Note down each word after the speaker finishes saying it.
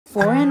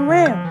Fore and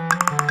Rare.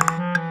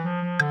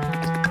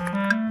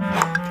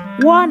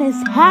 One is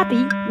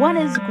happy, one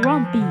is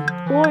grumpy.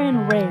 Fore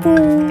and Rare.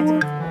 Fore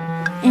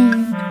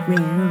and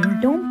Rare.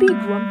 Don't be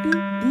grumpy,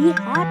 be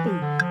happy.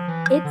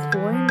 It's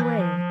Fore and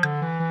Rare.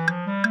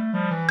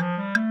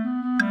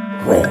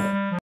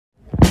 Rare.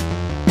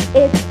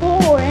 It's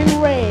Fore and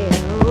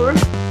Rare.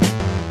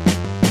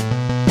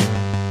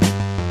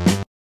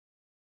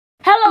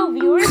 Hello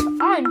viewers,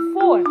 I'm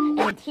Fore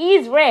and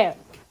he's Rare.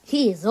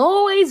 He is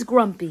always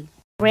grumpy.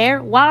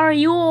 Rare, why are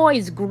you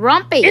always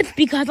grumpy? It's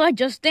because I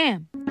just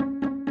am.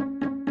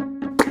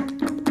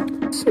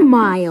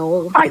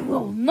 Smile. I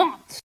will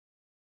not.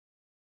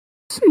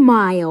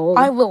 Smile.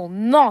 I will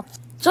not.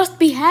 Just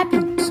be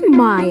happy.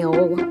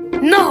 Smile.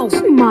 No.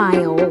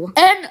 Smile.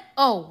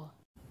 N-O.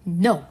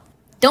 No.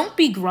 Don't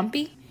be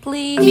grumpy.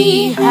 Please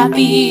be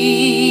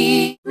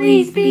happy.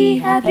 Please be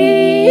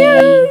happy.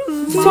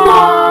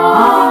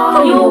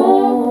 Smile.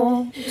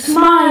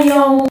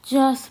 Smile.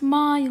 Just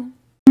smile.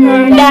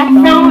 Turn that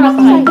frown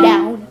upside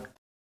down.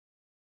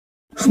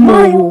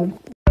 Smile.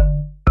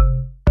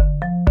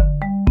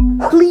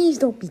 Please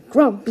don't be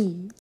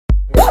grumpy.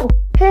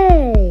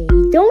 Hey,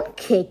 don't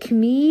kick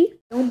me.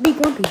 Don't be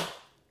grumpy.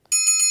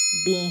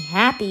 Be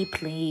happy,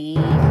 please.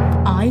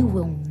 I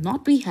will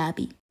not be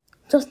happy.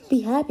 Just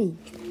be happy.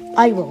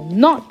 I will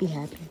not be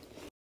happy.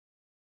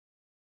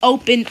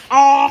 Open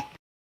all.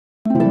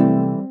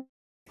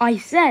 I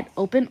said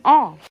open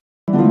all.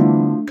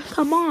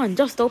 Come on,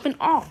 just open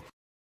all.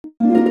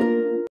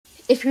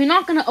 If you're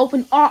not gonna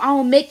open all, I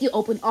will make you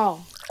open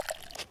all.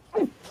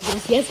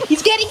 Yes, yes,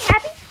 he's getting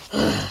happy.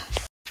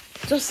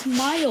 Just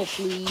smile,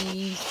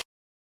 please.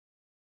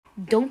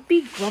 Don't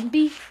be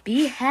grumpy,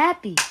 be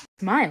happy.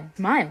 Smile,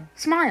 smile,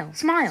 smile,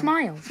 smile,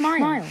 smile,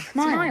 smile, smile,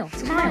 smile,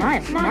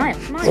 smile, smile,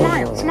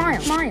 smile, smile,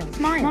 smile,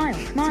 smile,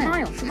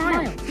 smile,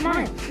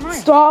 smile, smile.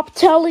 Stop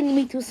telling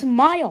me to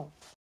smile.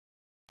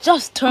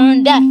 Just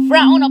turn that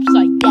frown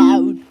upside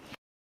down.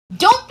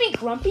 Don't be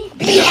grumpy,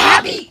 be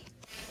happy.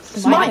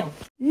 Smile.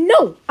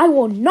 No, I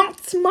will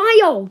not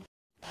smile.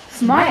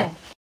 Smile.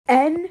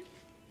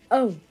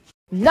 N-O.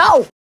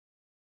 No.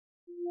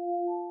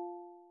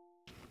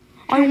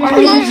 I want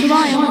to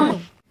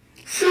smile.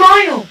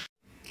 Smile.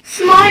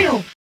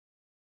 Smile.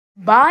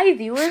 Bye,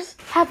 viewers.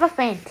 Have a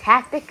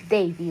fantastic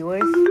day,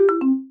 viewers.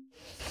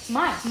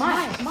 Smile,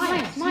 smile,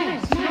 smile,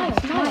 smile, smile,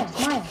 smile,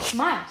 smile,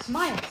 smile, smile,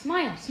 smile,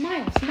 smile,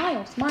 smile,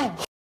 smile,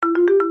 smile.